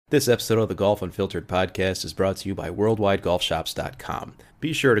This episode of the Golf Unfiltered podcast is brought to you by WorldwideGolfShops.com.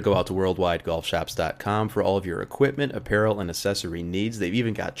 Be sure to go out to WorldwideGolfShops.com for all of your equipment, apparel, and accessory needs. They've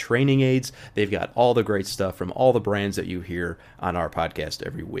even got training aids. They've got all the great stuff from all the brands that you hear on our podcast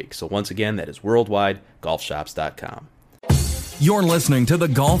every week. So once again, that is WorldwideGolfShops.com. You're listening to the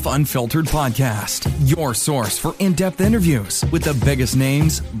Golf Unfiltered podcast, your source for in-depth interviews with the biggest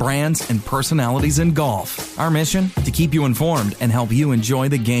names, brands, and personalities in golf. Our mission? To keep you informed and help you enjoy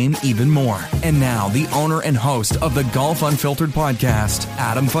the game even more. And now, the owner and host of the Golf Unfiltered podcast,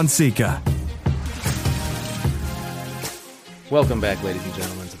 Adam Fonseca. Welcome back, ladies and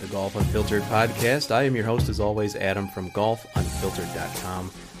gentlemen, to the Golf Unfiltered podcast. I am your host, as always, Adam from GolfUnfiltered.com.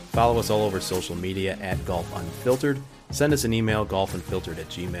 Follow us all over social media at Golf Unfiltered. Send us an email,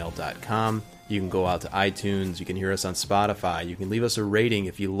 golfunfiltered@gmail.com. You can go out to iTunes. You can hear us on Spotify. You can leave us a rating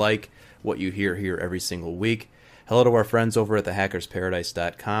if you like what you hear here every single week. Hello to our friends over at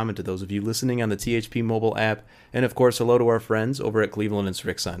thehackersparadise.com and to those of you listening on the THP mobile app. And, of course, hello to our friends over at Cleveland and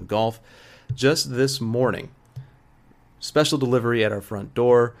Srixon Golf. Just this morning, special delivery at our front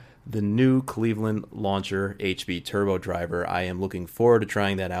door, the new Cleveland Launcher HB Turbo Driver. I am looking forward to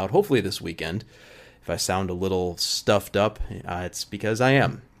trying that out, hopefully this weekend. If I sound a little stuffed up, it's because I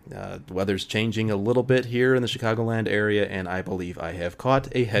am. The weather's changing a little bit here in the Chicagoland area, and I believe I have caught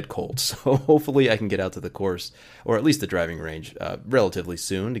a head cold. So hopefully I can get out to the course, or at least the driving range, relatively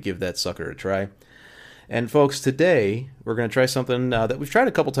soon to give that sucker a try. And folks, today we're going to try something that we've tried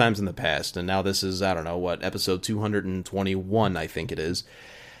a couple times in the past, and now this is, episode 221, I think it is.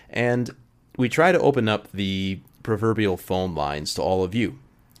 And we try to open up the proverbial phone lines to all of you.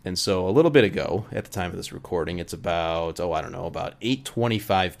 And so a little bit ago, at the time of this recording, it's about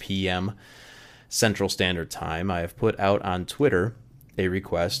 8:25 p.m. Central Standard Time, I have put out on Twitter a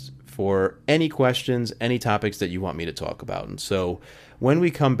request for any questions, any topics that you want me to talk about. And so when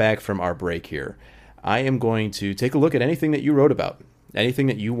we come back from our break here, I am going to take a look at anything that you wrote about, anything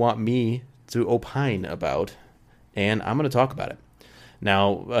that you want me to opine about, and I'm going to talk about it.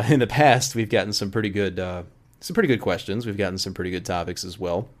 Now, in the past, we've gotten some pretty good questions. We've gotten some pretty good topics as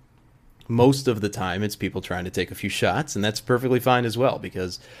well. Most of the time, it's people trying to take a few shots, and that's perfectly fine as well,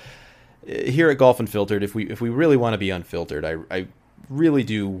 because here at Golf Unfiltered, if we really want to be unfiltered, I really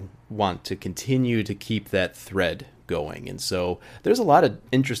do want to continue to keep that thread going. And so there's a lot of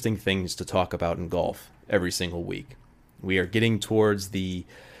interesting things to talk about in golf every single week. We are getting towards the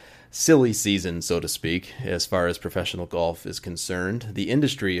silly season, so to speak, as far as professional golf is concerned. The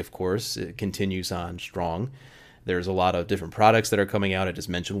industry, of course, it continues on strong. There's a lot of different products that are coming out. I just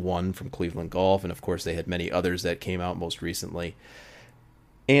mentioned one from Cleveland Golf, and of course they had many others that came out most recently.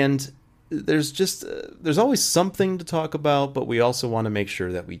 And there's always something to talk about, but we also want to make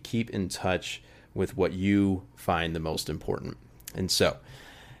sure that we keep in touch with what you find the most important. And so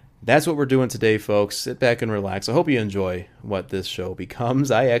that's what we're doing today, folks. Sit back and relax. I hope you enjoy what this show becomes.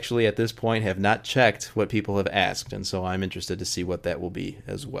 I actually, at this point, have not checked what people have asked, and so I'm interested to see what that will be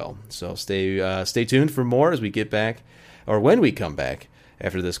as well. So stay tuned for more as we get back, or when we come back,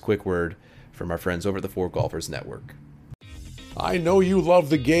 after this quick word from our friends over at the Four Golfers Network. I know you love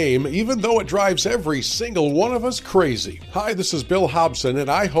the game, even though it drives every single one of us crazy. Hi, this is Bill Hobson, and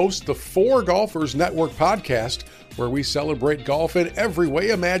I host the Four Golfers Network podcast, where we celebrate golf in every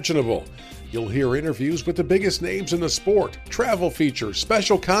way imaginable. You'll hear interviews with the biggest names in the sport, travel features,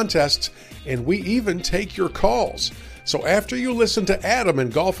 special contests, and we even take your calls. So after you listen to Adam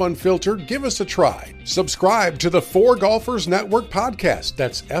and Golf Unfiltered, give us a try. Subscribe to the Four Golfers Network podcast.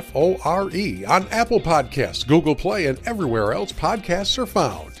 That's FORE on Apple Podcasts, Google Play, and everywhere else podcasts are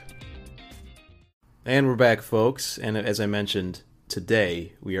found. And we're back, folks. And as I mentioned,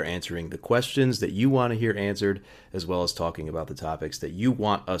 today we are answering the questions that you want to hear answered, as well as talking about the topics that you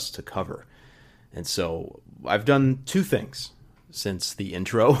want us to cover. And so I've done two things since the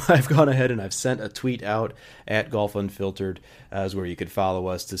intro. I've gone ahead and I've sent a tweet out at Golf Unfiltered as where you could follow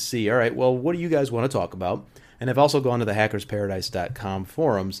us to see, all right, well, what do you guys want to talk about? And I've also gone to the hackersparadise.com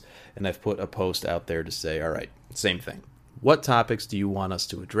forums, and I've put a post out there to say, all right, same thing. What topics do you want us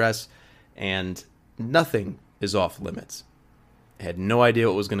to address? And nothing is off limits. I had no idea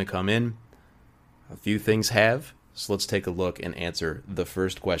what was going to come in. A few things have, so let's take a look and answer the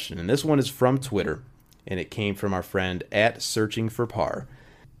first question. And this one is from Twitter, and it came from our friend at Searching for Par.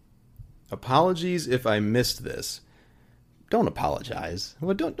 Apologies if I missed this. Don't apologize.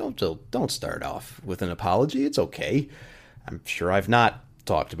 Well, don't start off with an apology. It's okay. I'm sure I've not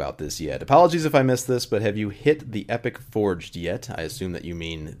talked about this yet. Apologies if I missed this, but have you hit the Epic Forged yet? I assume that you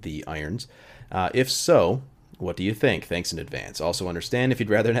mean the irons. If so, what do you think? Thanks in advance. Also understand if you'd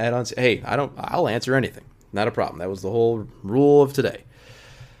rather not on. Hey, I'll answer anything. Not a problem. That was the whole rule of today.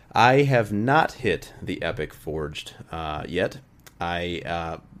 I have not hit the Epic Forged yet.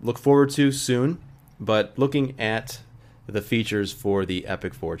 I look forward to soon, but looking at the features for the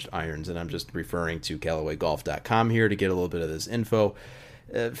Epic Forged irons, and I'm just referring to CallawayGolf.com here to get a little bit of this info.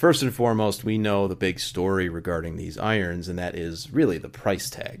 First and foremost, we know the big story regarding these irons, and that is really the price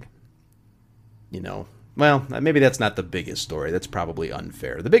tag. Well, maybe that's not the biggest story. That's probably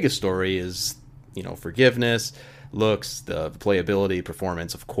unfair. The biggest story is, forgiveness, looks, the playability,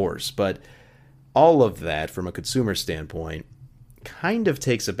 performance, of course. But all of that, from a consumer standpoint, kind of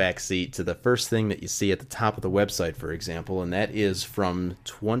takes a backseat to the first thing that you see at the top of the website, for example, and that is from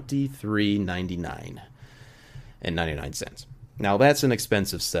 $23.99. Now, that's an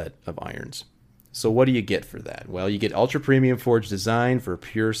expensive set of irons. So what do you get for that? Well, you get ultra premium forged design for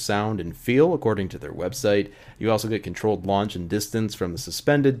pure sound and feel, according to their website. You also get controlled launch and distance from the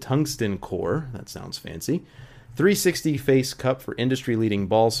suspended tungsten core. That sounds fancy. 360 face cup for industry-leading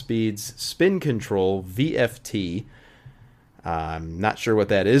ball speeds. Spin control, VFT. I'm not sure what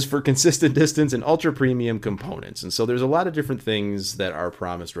that is for consistent distance, and ultra premium components. And so there's a lot of different things that are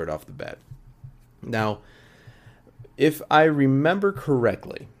promised right off the bat. Now, if I remember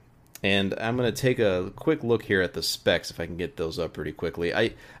correctly, and I'm going to take a quick look here at the specs if I can get those up pretty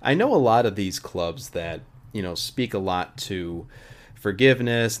quickly. I know a lot of these clubs that, speak a lot to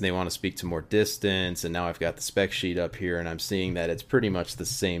forgiveness, and they want to speak to more distance, and now I've got the spec sheet up here, and I'm seeing that it's pretty much the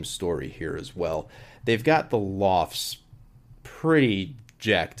same story here as well. They've got the lofts pretty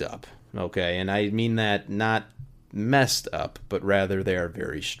jacked up, okay? And I mean that not messed up, but rather they are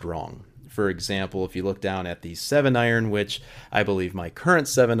very strong. For example, if you look down at the 7-iron, which I believe my current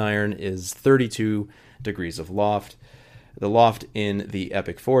 7-iron is 32 degrees of loft. The loft in the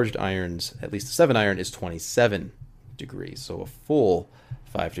Epic Forged irons, at least the 7-iron, is 27 degrees, so a full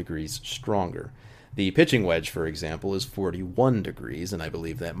 5 degrees stronger. The pitching wedge, for example, is 41 degrees, and I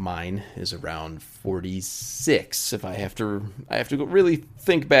believe that mine is around 46. If I have to go really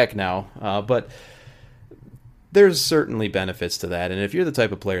think back now, but there's certainly benefits to that, and if you're the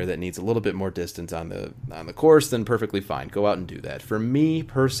type of player that needs a little bit more distance on the course, then perfectly fine. Go out and do that. For me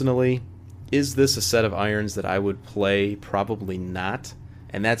personally, is this a set of irons that I would play? Probably not,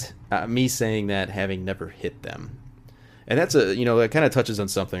 and that's me saying that having never hit them. And that's that kind of touches on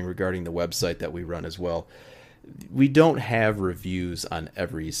something regarding the website that we run as well. We don't have reviews on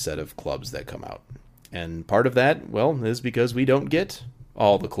every set of clubs that come out, and part of that, well, is because we don't get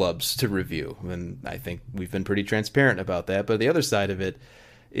all the clubs to review, and I think we've been pretty transparent about that. But the other side of it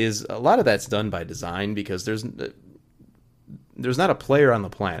is a lot of that's done by design, because there's not a player on the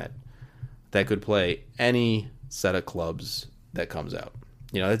planet that could play any set of clubs that comes out.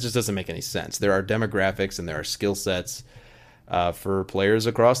 It just doesn't make any sense. There are demographics and there are skill sets for players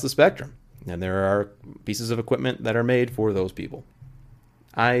across the spectrum, and there are pieces of equipment that are made for those people.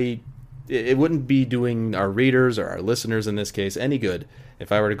 It wouldn't be doing our readers or our listeners in this case any good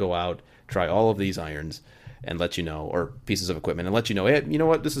if I were to go out, try all of these irons, and let you know, or pieces of equipment, and let you know, hey, you know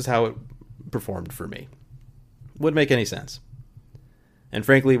what, this is how it performed for me. Wouldn't make any sense. And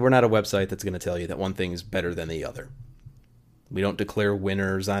frankly, we're not a website that's going to tell you that one thing is better than the other. We don't declare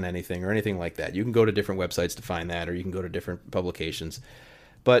winners on anything or anything like that. You can go to different websites to find that, or you can go to different publications.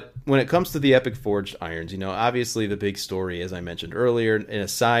 But when it comes to the Epic Forged irons, obviously the big story, as I mentioned earlier, and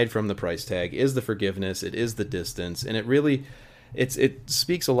aside from the price tag, is the forgiveness, it is the distance, and it really, it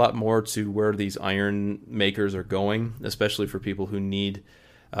speaks a lot more to where these iron makers are going, especially for people who need,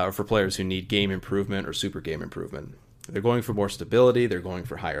 for players who need game improvement or super game improvement. They're going for more stability, they're going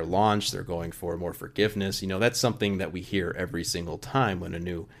for higher launch, they're going for more forgiveness. That's something that we hear every single time when a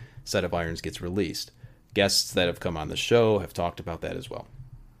new set of irons gets released. Guests that have come on the show have talked about that as well.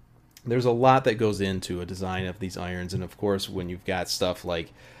 There's a lot that goes into a design of these irons, and of course, when you've got stuff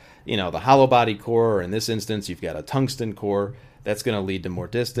like, the hollow body core, or in this instance, you've got a tungsten core, that's going to lead to more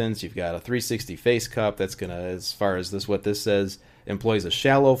distance. You've got a 360 face cup that's going to, as far as what this says, employs a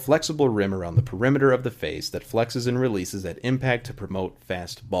shallow, flexible rim around the perimeter of the face that flexes and releases at impact to promote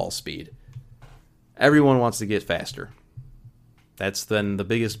fast ball speed. Everyone wants to get faster. That's been the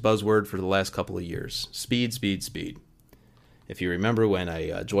biggest buzzword for the last couple of years. Speed, speed, speed. If you remember when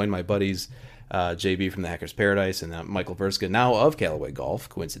I joined my buddies, JB from the Hackers Paradise and Michael Verska, now of Callaway Golf,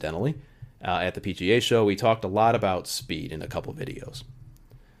 coincidentally, at the PGA show, we talked a lot about speed in a couple videos.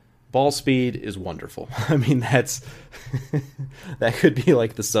 Ball speed is wonderful. I mean, that could be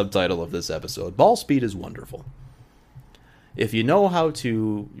like the subtitle of this episode. Ball speed is wonderful. If you know how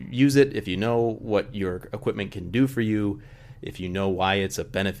to use it, if you know what your equipment can do for you, if you know why it's a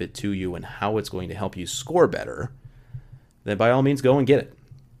benefit to you and how it's going to help you score better, then by all means go and get it.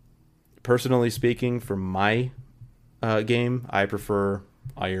 Personally speaking, for my game, I prefer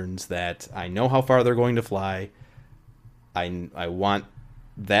irons that I know how far they're going to fly. I want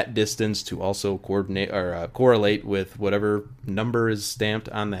that distance to also coordinate or correlate with whatever number is stamped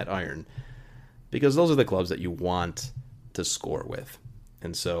on that iron, because those are the clubs that you want to score with.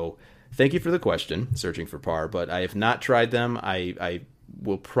 And so thank you for the question, searching for par, but I have not tried them. I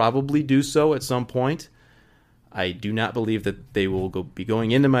will probably do so at some point. I do not believe that they will be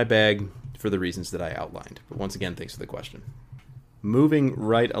going into my bag for the reasons that I outlined. But once again, thanks for the question. Moving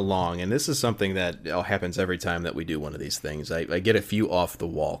right along, and this is something that happens every time that we do one of these things. I get a few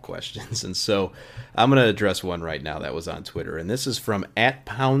off-the-wall questions, and so I'm going to address one right now that was on Twitter, and this is from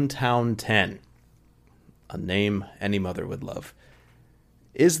 @PoundTown10, a name any mother would love.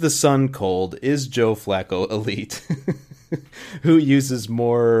 Is the sun cold? Is Joe Flacco elite? Who uses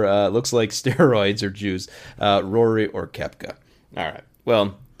more, looks like steroids or juice, Rory or Koepka? All right,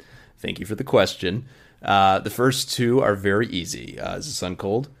 well, thank you for the question. The first two are very easy. Is the sun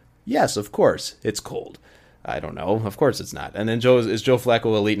cold? Yes, of course, it's cold. I don't know. Of course it's not. And then is Joe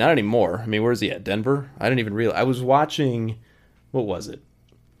Flacco elite? Not anymore. I mean, where's he at? Denver? I didn't even realize. I was watching, what was it?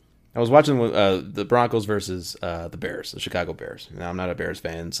 I was watching the Broncos versus the Bears, the Chicago Bears. Now, I'm not a Bears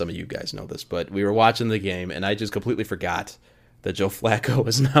fan. Some of you guys know this. But we were watching the game, and I just completely forgot that Joe Flacco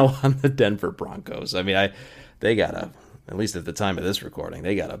is now on the Denver Broncos. I mean, they got at least at the time of this recording,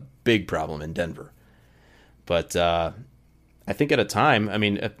 they got a big problem in Denver. But I think at a time, I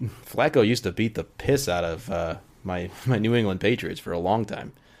mean, Flacco used to beat the piss out of my New England Patriots for a long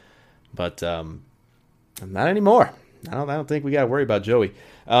time. But not anymore. I don't think we got to worry about Joey.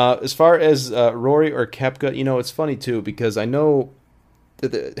 As far as Rory or Koepka, it's funny too, because I know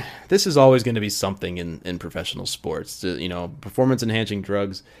that this is always going to be something in professional sports. Performance enhancing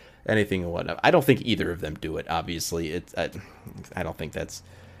drugs, anything and whatnot. I don't think either of them do it. Obviously, I don't think that's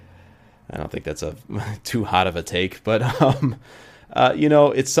a too hot of a take, but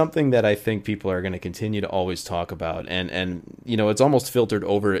it's something that I think people are going to continue to always talk about, and it's almost filtered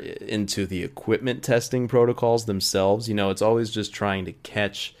over into the equipment testing protocols themselves. It's always just trying to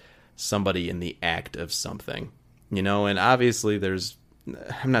catch somebody in the act of something, and obviously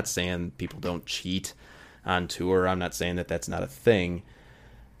I'm not saying people don't cheat on tour. I'm not saying that that's not a thing.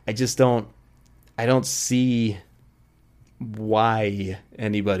 I don't see why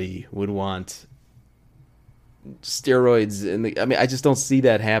anybody would want steroids I just don't see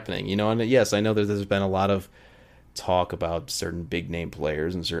that happening, and yes, I know that there's been a lot of talk about certain big name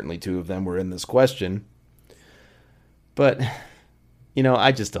players, and certainly two of them were in this question, but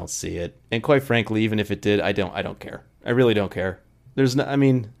I just don't see it. And quite frankly, even if it did, I don't care. I really don't care. There's no,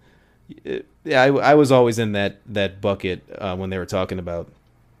 I was always in that bucket when they were talking about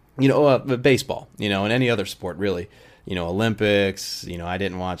baseball, and any other sport really. Olympics, I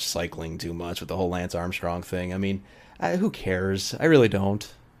didn't watch cycling too much with the whole Lance Armstrong thing. I mean, who cares? I really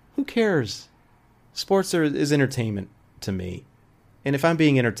don't. Who cares? Sports is entertainment to me. And if I'm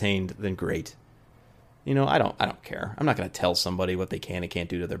being entertained, then great. I don't care. I'm not going to tell somebody what they can and can't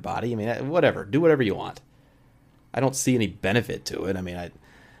do to their body. I mean, whatever. Do whatever you want. I don't see any benefit to it. I mean, I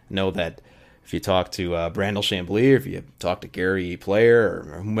know that if you talk to Brandel Chambly, or if you talk to Gary Player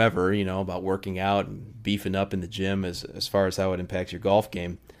or whomever, about working out and beefing up in the gym as far as how it impacts your golf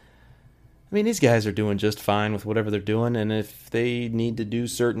game, I mean, these guys are doing just fine with whatever they're doing, and if they need to do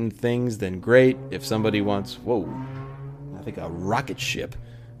certain things, then great. If somebody wants, whoa, I think a rocket ship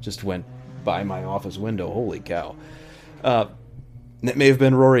just went by my office window. Holy cow. That may have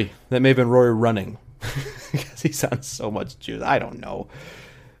been Rory. That may have been Rory running because he's on so much juice. I don't know.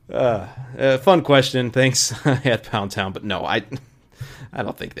 Fun question. Thanks at Pound Town, but no, I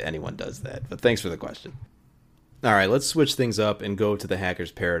don't think that anyone does that, but thanks for the question. All right, let's switch things up and go to the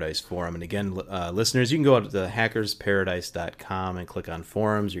Hackers Paradise forum. And again, listeners, you can go out to hackersparadise.com and click on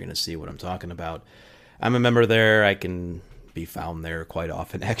forums. You're going to see what I'm talking about. I'm a member there. I can be found there quite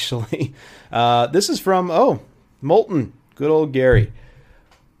often, actually. This is from, Molten, good old Gary.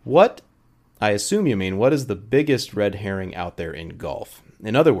 I assume you mean, what is the biggest red herring out there in golf?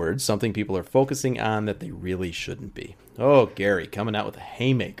 In other words, something people are focusing on that they really shouldn't be. Oh, Gary, coming out with a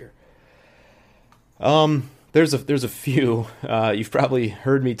haymaker. There's a few. You've probably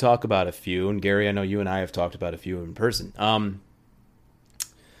heard me talk about a few, and Gary, I know you and I have talked about a few in person.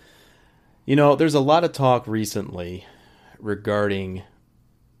 There's a lot of talk recently regarding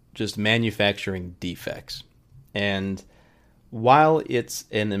just manufacturing defects. And while it's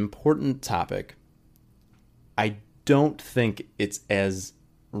an important topic, I don't think it's as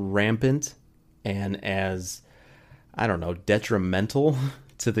rampant and as, detrimental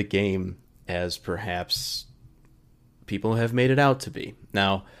to the game as perhaps people have made it out to be.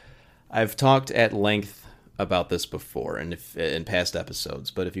 Now, I've talked at length about this before and if in past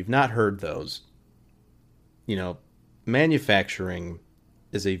episodes, but if you've not heard those, manufacturing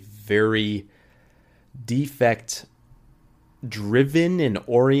is a very defect driven and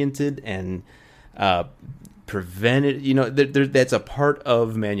oriented and prevented, that's a part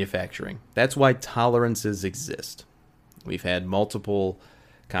of manufacturing. That's why tolerances exist. We've had multiple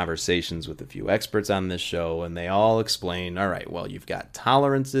conversations with a few experts on this show, and they all explain, all right, well, you've got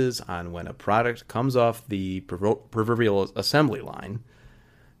tolerances on when a product comes off the proverbial assembly line,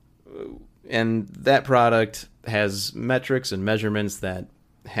 and that product has metrics and measurements that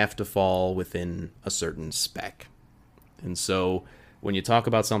have to fall within a certain spec. And so when you talk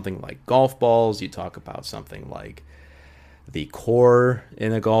about something like golf balls, you talk about something like the core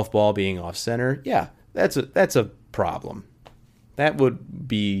in a golf ball being off center, yeah, that's a problem. That would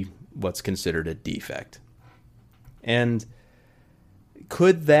be what's considered a defect. And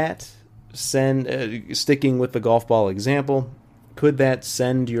could that send, sticking with the golf ball example, could that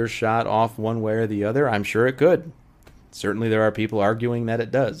send your shot off one way or the other? I'm sure it could. Certainly there are people arguing that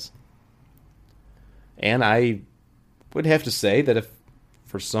it does. And I would have to say that if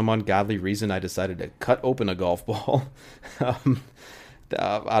for some ungodly reason I decided to cut open a golf ball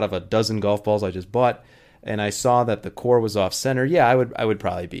out of a dozen golf balls I just bought, and I saw that the core was off center, yeah, I would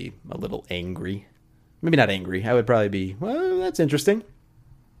probably be a little angry. Maybe not angry. I would probably be, well, that's interesting.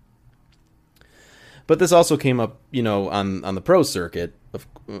 But this also came up, on the pro circuit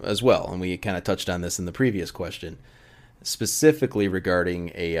as well, and we kind of touched on this in the previous question, specifically regarding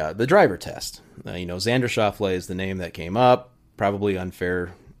the driver test. Xander Schauffele is the name that came up. Probably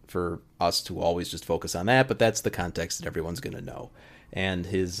unfair for us to always just focus on that, but that's the context that everyone's going to know. And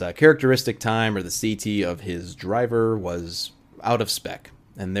his characteristic time, or the CT of his driver, was out of spec,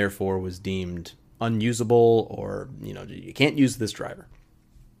 and therefore was deemed unusable, or, you can't use this driver.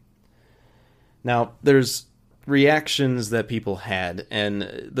 Now, there's reactions that people had, and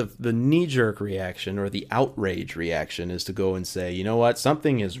the knee-jerk reaction, or the outrage reaction, is to go and say, you know what,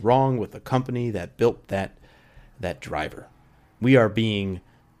 something is wrong with the company that built that driver. We are being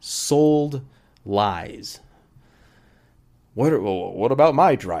sold lies. What about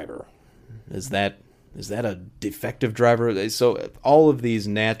my driver? Is that a defective driver? So all of these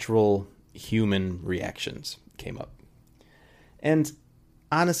natural human reactions came up. And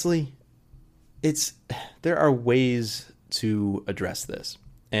honestly, there are ways to address this.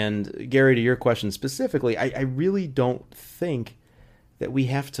 And Gary, to your question specifically, I really don't think that we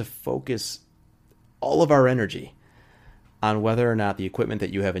have to focus all of our energy on whether or not the equipment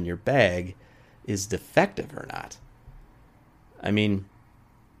that you have in your bag is defective or not. I mean,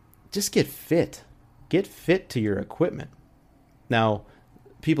 just get fit. Get fit to your equipment. Now,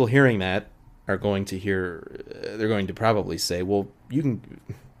 people hearing that are going to probably say, well, you can,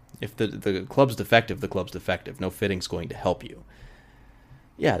 if the club's defective, the club's defective. No fitting's going to help you.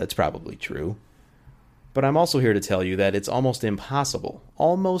 Yeah, that's probably true. But I'm also here to tell you that it's almost impossible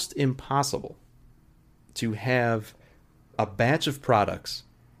to have a batch of products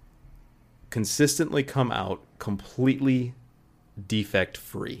consistently come out completely defect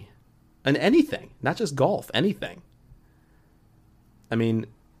free. And anything, not just golf, anything. I mean,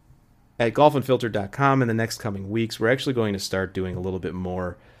 at golfunfiltered.com in the next coming weeks, we're actually going to start doing a little bit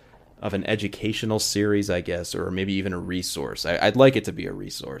more of an educational series, I guess, or maybe even a resource. I'd like it to be a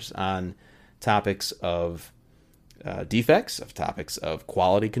resource on topics of defects, of topics of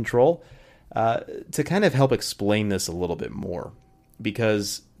quality control, to kind of help explain this a little bit more,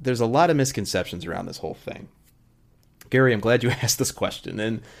 because there's a lot of misconceptions around this whole thing. Gary, I'm glad you asked this question.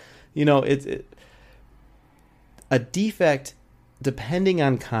 And, a defect, depending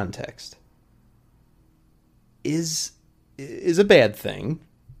on context, is a bad thing,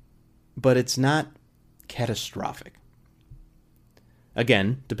 but it's not catastrophic.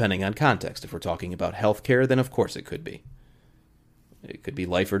 Again, depending on context. If we're talking about healthcare, then of course it could be. It could be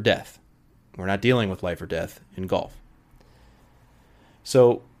life or death. We're not dealing with life or death in golf.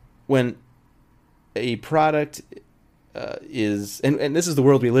 So when a product is, and this is the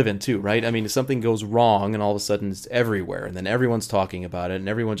world we live in too, right? I mean, if something goes wrong and all of a sudden it's everywhere, and then everyone's talking about it, and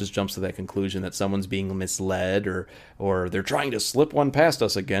everyone just jumps to that conclusion that someone's being misled, or they're trying to slip one past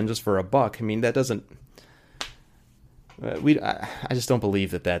us again just for a buck. I mean, that doesn't. I just don't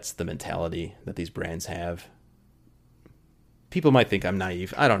believe that that's the mentality that these brands have. People might think I'm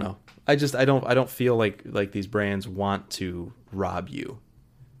naive. I don't know. I don't feel like these brands want to rob you.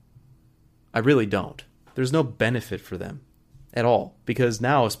 I really don't. There's no benefit for them at all, because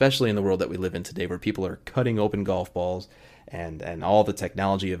now, especially in the world that we live in today, where people are cutting open golf balls and all the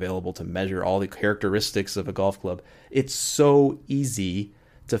technology available to measure all the characteristics of a golf club, it's so easy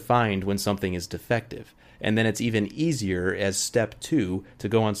to find when something is defective. And then it's even easier as step 2 to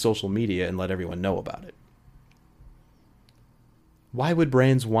go on social media and let everyone know about it. Why would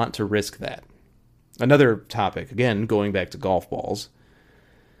brands want to risk that? Another topic, again, going back to golf balls.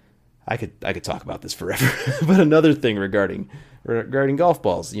 I could talk about this forever, but another thing regarding golf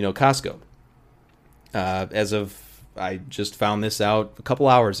balls, Costco. I just found this out a couple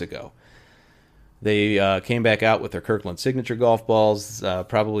hours ago. They came back out with their Kirkland Signature golf balls,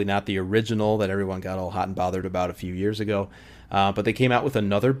 probably not the original that everyone got all hot and bothered about a few years ago, but they came out with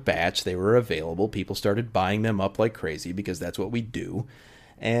another batch. They were available. People started buying them up like crazy because that's what we do.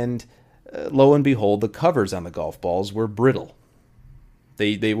 And lo and behold, the covers on the golf balls were brittle.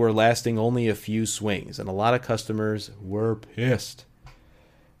 They were lasting only a few swings, and a lot of customers were pissed.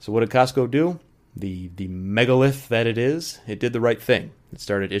 So what did Costco do? The megalith that it is, it did the right thing. It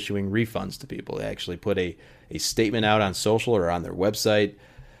started issuing refunds to people. They actually put a statement out on social or on their website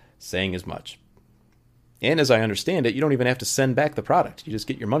saying as much. And as I understand it, you don't even have to send back the product. You just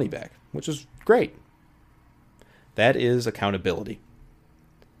get your money back, which is great. That is accountability.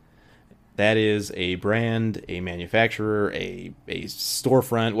 That is a brand, a manufacturer, a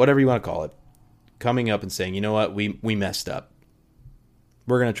storefront, whatever you want to call it, coming up and saying, you know what, we messed up.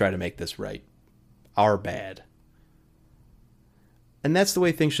 We're going to try to make this right. Our bad. And that's the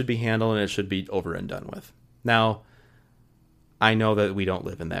way things should be handled, and it should be over and done with. Now, I know that we don't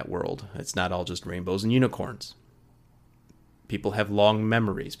live in that world. It's not all just rainbows and unicorns. People have long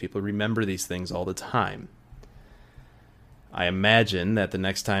memories. People remember these things all the time. I imagine that the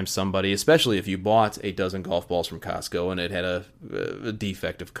next time somebody, especially if you bought a dozen golf balls from Costco and it had a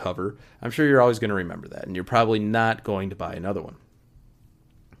defective cover, I'm sure you're always going to remember that, and you're probably not going to buy another one.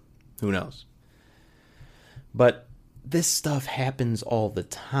 Who knows? But this stuff happens all the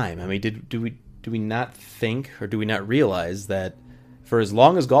time. I mean, do we not think, or do we not realize that for as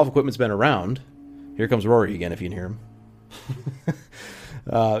long as golf equipment's been around, here comes Rory again if you can hear him.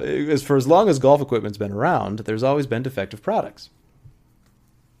 For as long as golf equipment's been around, there's always been defective products.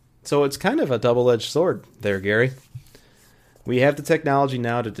 So it's kind of a double-edged sword there, Gary. We have the technology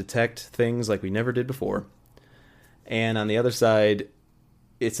now to detect things like we never did before. And on the other side,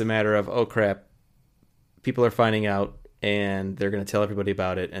 it's a matter of, oh crap, people are finding out and they're going to tell everybody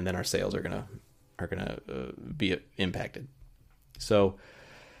about it, and then our sales are going to be impacted. So,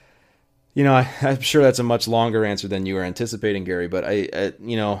 I'm sure that's a much longer answer than you were anticipating, Gary, but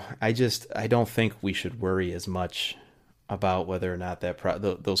I don't think we should worry as much about whether or not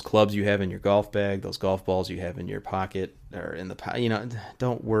those clubs you have in your golf bag, those golf balls you have in your pocket, or in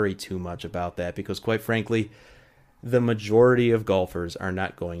don't worry too much about that, because quite frankly, the majority of golfers are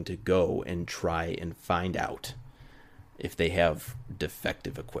not going to go and try and find out if they have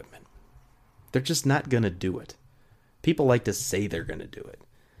defective equipment. They're just not going to do it. People like to say they're going to do it.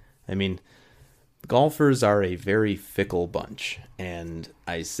 I mean, golfers are a very fickle bunch, and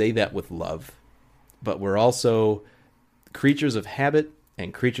I say that with love, but we're also creatures of habit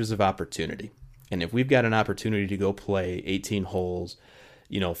and creatures of opportunity. And if we've got an opportunity to go play 18 holes,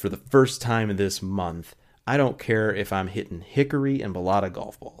 for the first time this month, I don't care if I'm hitting hickory and balata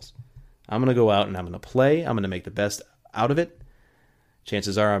golf balls. I'm going to go out and I'm going to play. I'm going to make the best out of it.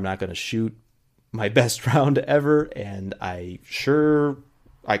 Chances are I'm not going to shoot my best round ever, and I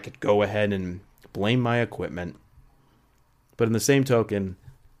could go ahead and blame my equipment. But in the same token,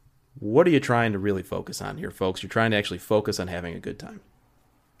 what are you trying to really focus on here, folks? You're trying to actually focus on having a good time.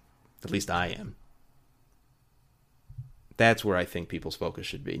 At least I am. That's where I think people's focus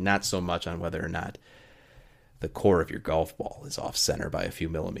should be, not so much on whether or not the core of your golf ball is off center by a few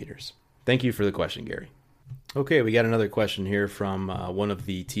millimeters. Thank you for the question, Gary. Okay, we got another question here from one of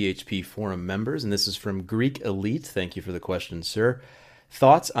the THP forum members, and this is from Greek Elite. Thank you for the question, sir.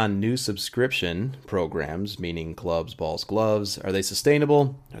 Thoughts on new subscription programs, meaning clubs, balls, gloves? Are they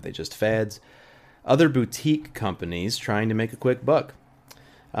sustainable? Are they just fads? Other boutique companies trying to make a quick buck.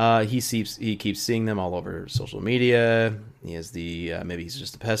 He keeps seeing them all over social media. He has maybe he's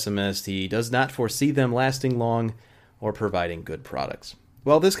just a pessimist. He does not foresee them lasting long or providing good products.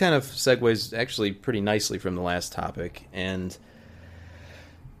 Well, this kind of segues actually pretty nicely from the last topic, and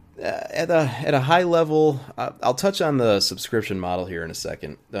at a high level, I'll touch on the subscription model here in a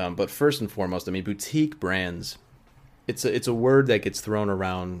second. But first and foremost, I mean, boutique brands. It's a word that gets thrown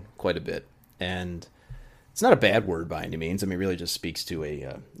around quite a bit, and it's not a bad word by any means. I mean, it really just speaks to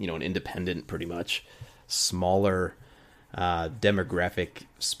an independent, pretty much smaller, demographic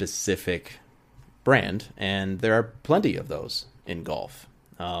specific brand, and there are plenty of those in golf.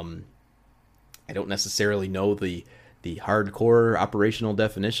 I don't necessarily know the hardcore operational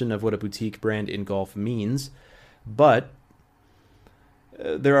definition of what a boutique brand in golf means, but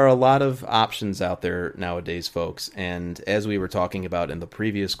there are a lot of options out there nowadays, folks. And as we were talking about in the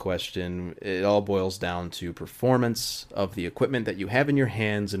previous question, it all boils down to performance of the equipment that you have in your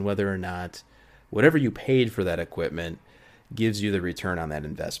hands and whether or not whatever you paid for that equipment gives you the return on that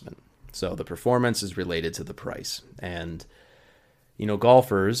investment. So the performance is related to the price. And,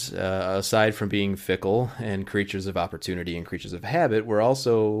 golfers, aside from being fickle and creatures of opportunity and creatures of habit, we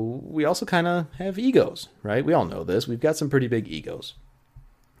also kind of have egos, right? We all know this. We've got some pretty big egos.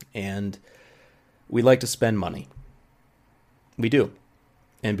 And we like to spend money. We do.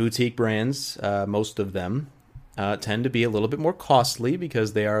 And boutique brands, most of them, tend to be a little bit more costly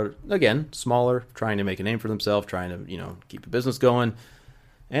because they are, again, smaller, trying to make a name for themselves, trying to, keep a business going.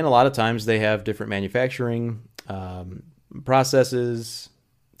 And a lot of times they have different manufacturing processes,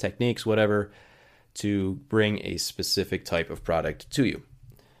 techniques, whatever, to bring a specific type of product to you.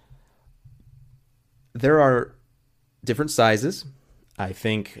 There are different sizes. I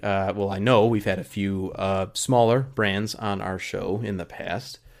think, I know we've had a few smaller brands on our show in the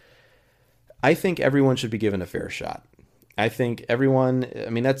past. I think everyone should be given a fair shot. I think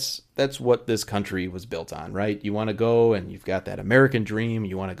that's what this country was built on, right? You want to go and you've got that American dream.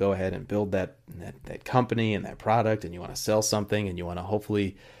 You want to go ahead and build that company and that product, and you want to sell something, and you want to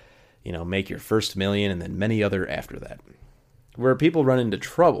hopefully, make your first million and then many other after that. Where people run into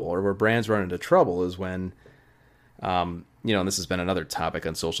trouble, or where brands run into trouble, is when, and this has been another topic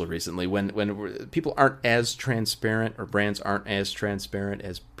on social recently, when people aren't as transparent, or brands aren't as transparent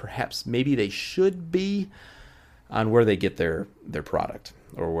as perhaps maybe they should be on where they get their product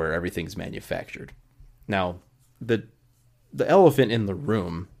or where everything's manufactured. Now, the elephant in the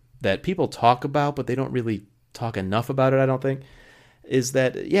room that people talk about, but they don't really talk enough about it, I don't think, is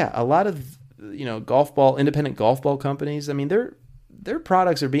that, a lot of, independent golf ball companies, their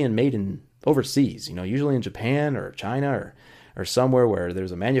products are being made in overseas, usually in Japan or China or somewhere where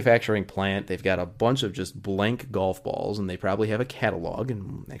there's a manufacturing plant. They've got a bunch of just blank golf balls, and they probably have a catalog,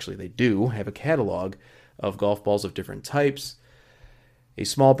 and actually they do have a catalog of golf balls of different types. A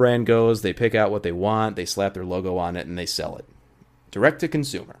small brand goes, they pick out what they want, they slap their logo on it, and they sell it. Direct to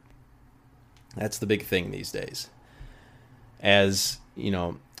consumer. That's the big thing these days. As,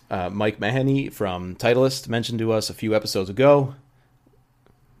 Mike Mahoney from Titleist mentioned to us a few episodes ago,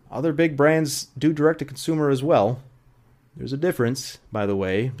 other big brands do direct to consumer as well. There's a difference, by the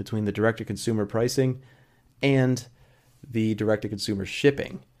way, between the direct to consumer pricing and the direct to consumer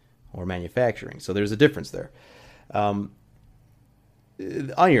shipping or manufacturing. So there's a difference there.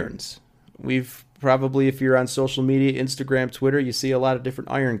 Irons. We've probably, if you're on social media, Instagram, Twitter, you see a lot of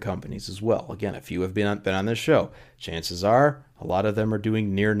different iron companies as well. Again, a few have been on this show. Chances are a lot of them are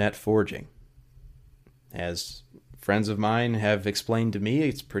doing near net forging. As friends of mine have explained to me,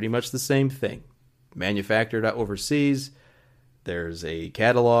 it's pretty much the same thing. Manufactured overseas. There's a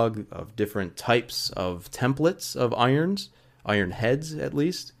catalog of different types of templates of irons, iron heads at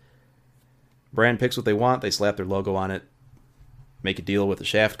least. Brand picks what they want, they slap their logo on it, make a deal with the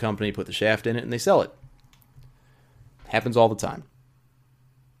shaft company, put the shaft in it, and they sell it. Happens all the time.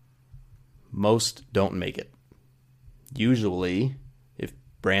 Most don't make it. Usually, if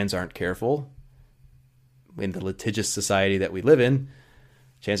brands aren't careful, in the litigious society that we live in,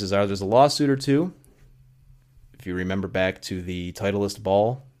 chances are there's a lawsuit or two. If you remember back to the Titleist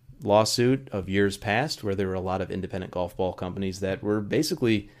ball lawsuit of years past, where there were a lot of independent golf ball companies that were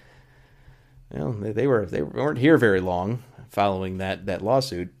basically, they weren't here very long following that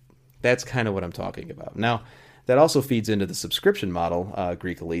lawsuit. That's kind of what I'm talking about. Now, that also feeds into the subscription model,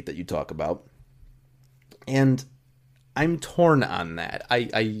 Greek Elite, that you talk about. And I'm torn on that.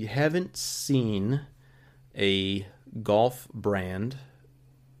 I haven't seen a golf brand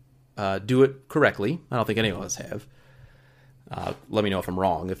do it correctly. I don't think any of us have. Let me know if I'm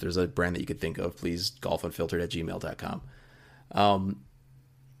wrong. If there's a brand that you could think of, please, golfunfiltered@gmail.com.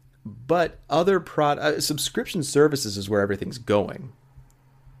 But other subscription services is where everything's going.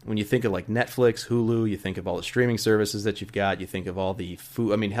 When you think of like Netflix, Hulu, you think of all the streaming services that you've got. You think of all the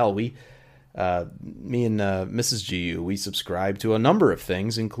food. Me and Mrs. GU, we subscribe to a number of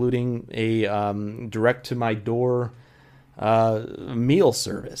things, including a direct-to-my-door meal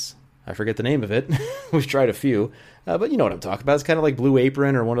service. I forget the name of it. We've tried a few, but you know what I'm talking about. It's kind of like Blue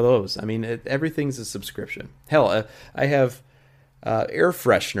Apron or one of those. Everything's a subscription. Hell, I have air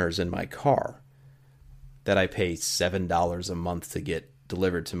fresheners in my car that I pay $7 a month to get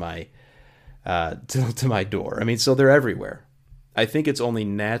delivered to my to my door. So they're everywhere. I think it's only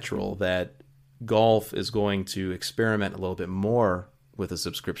natural that golf is going to experiment a little bit more with a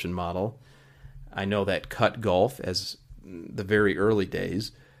subscription model. I know that Cut Golf, as the very early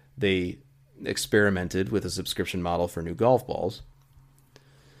days, they experimented with a subscription model for new golf balls.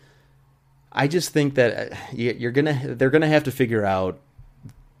 I just think that they're gonna have to figure out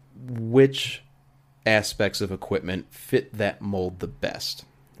which aspects of equipment fit that mold the best.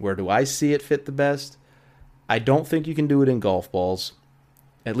 Where do I see it fit the best? I don't think you can do it in golf balls,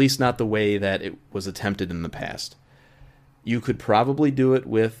 at least not the way that it was attempted in the past. You could probably do it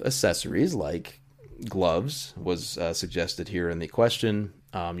with accessories like gloves, was suggested here in the question.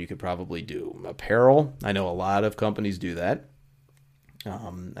 You could probably do apparel. I know a lot of companies do that.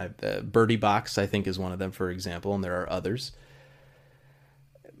 Birdie Box, I think, is one of them, for example, and there are others.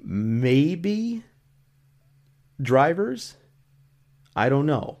 Maybe drivers? I don't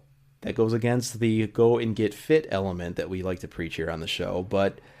know. That goes against the go and get fit element that we like to preach here on the show.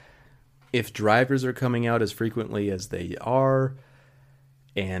 But if drivers are coming out as frequently as they are,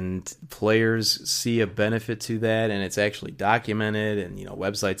 and players see a benefit to that, and it's actually documented, and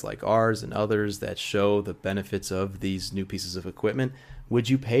websites like ours and others that show the benefits of these new pieces of equipment, would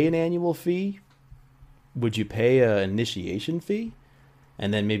you pay an annual fee? Would you pay an initiation fee?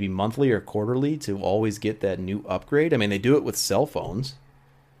 And then maybe monthly or quarterly to always get that new upgrade? I mean, they do it with cell phones.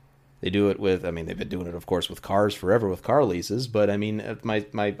 They do it with, they've been doing it, of course, with cars forever with car leases. But my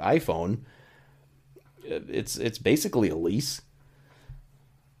iPhone, it's basically a lease.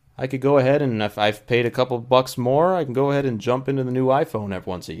 I could go ahead, and if I've paid a couple bucks more, I can go ahead and jump into the new iPhone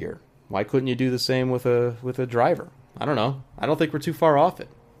once a year. Why couldn't you do the same with a driver? I don't know. I don't think we're too far off it.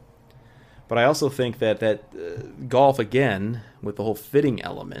 But I also think that golf, again, with the whole fitting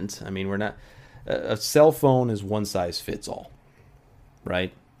element, we're not... a cell phone is one size fits all,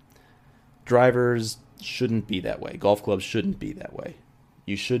 right? Drivers shouldn't be that way. Golf clubs shouldn't be that way.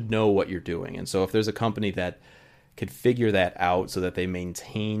 You should know what you're doing. And so if there's a company that could figure that out so that they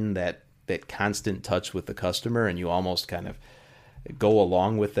maintain that constant touch with the customer, and you almost kind of go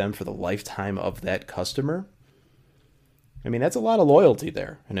along with them for the lifetime of that customer, that's a lot of loyalty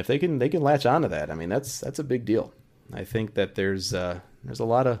there. And if they can latch onto that, that's a big deal. I think that there's a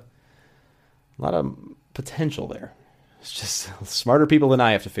lot of potential there. It's just smarter people than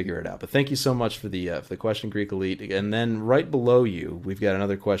I have to figure it out. But thank you so much for the question, Greek Elite. And then right below you, we've got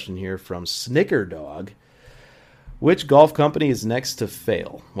another question here from Snickerdog. Which golf company is next to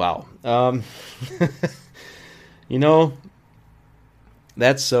fail? Wow.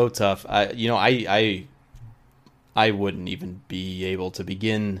 That's so tough. I wouldn't even be able to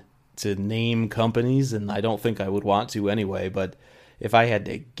begin to name companies, and I don't think I would want to anyway. But if I had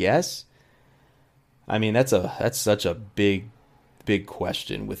to guess, that's such a big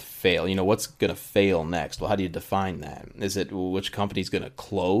question with fail. What's going to fail next? Well, how do you define that? Is it which company's going to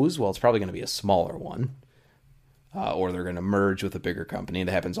close? Well, it's probably going to be a smaller one. Or they're going to merge with a bigger company.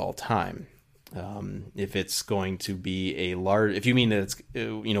 That happens all the time. If it's going to be if you mean that it's,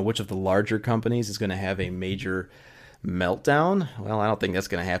 which of the larger companies is going to have a major meltdown? Well, I don't think that's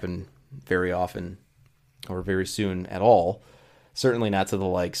going to happen very often or very soon at all. Certainly not to the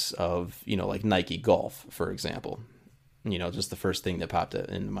likes of, like Nike Golf, for example. Just the first thing that popped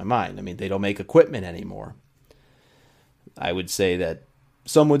into my mind. They don't make equipment anymore. I would say that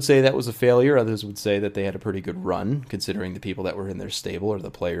some would say that was a failure. Others would say that they had a pretty good run, considering the people that were in their stable or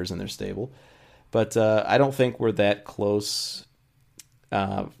the players in their stable. But I don't think we're that close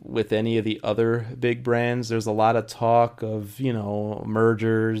with any of the other big brands. There's a lot of talk of,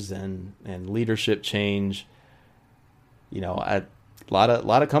 mergers and leadership change. A lot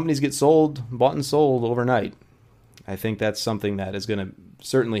of companies get bought and sold overnight. I think that's something that is going to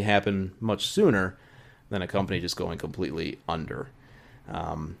certainly happen much sooner than a company just going completely under.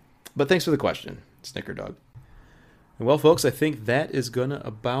 But thanks for the question, Snickerdog. Well, folks, I think that is going to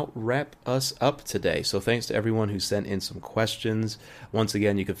about wrap us up today. So thanks to everyone who sent in some questions. Once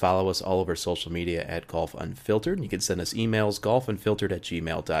again, you can follow us all over social media at Golf Unfiltered. You can send us emails,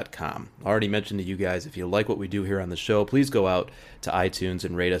 golfunfiltered@gmail.com. I already mentioned to you guys, if you like what we do here on the show, please go out to iTunes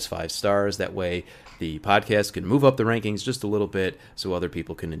and rate us 5 stars. That way the podcast can move up the rankings just a little bit so other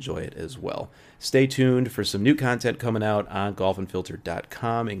people can enjoy it as well. Stay tuned for some new content coming out on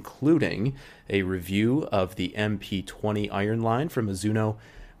golfunfiltered.com, including a review of the MP20 iron line from Mizuno.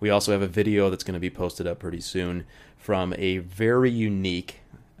 We also have a video that's going to be posted up pretty soon from a very unique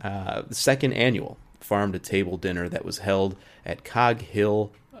second annual farm-to-table dinner that was held at Cog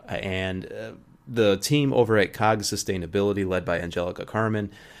Hill, and the team over at Cog Sustainability, led by Angelica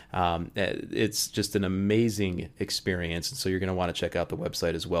Carmen. It's just an amazing experience, and so you're going to want to check out the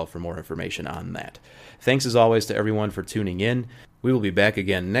website as well for more information on that. Thanks as always to everyone for tuning in. We will be back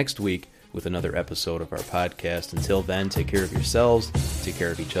again next week with another episode of our podcast. Until then, take care of yourselves, take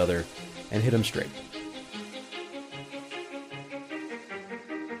care of each other, and hit them straight.